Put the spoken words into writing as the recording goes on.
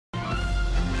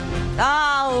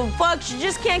Oh, folks, you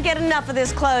just can't get enough of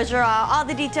this closure. All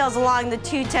the details along the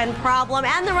 210 problem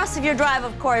and the rest of your drive,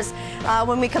 of course,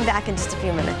 when we come back in just a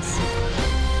few minutes.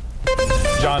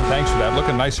 John, thanks for that.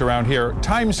 Looking nice around here.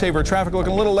 Time saver traffic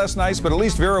looking a little less nice, but at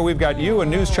least, Vera, we've got you and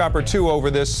News Chopper 2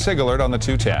 over this Sig-Alert on the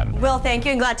 210. Well, thank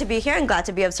you, and glad to be here and glad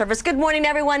to be of service. Good morning,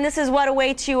 everyone. This is what a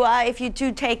way to, if you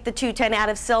do take the 210 out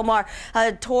of Sylmar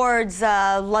towards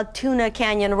La Tuna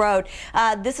Canyon Road.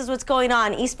 This is what's going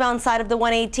on. Eastbound side of the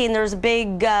 118, there's a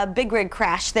big rig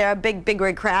crash there, a big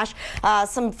rig crash.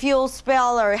 Some fuel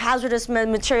spill or hazardous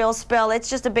material spill.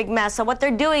 It's just a big mess. So what they're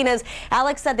doing is,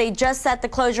 Alex said they just set the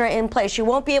closure in place.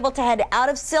 You won't be able to head out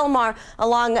of Sylmar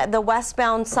along the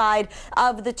westbound side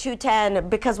of the 210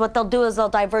 because what they'll do is they'll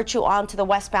divert you onto the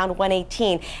westbound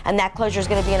 118, and that closure is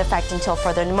going to be in effect until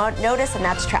further notice, and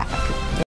that's traffic.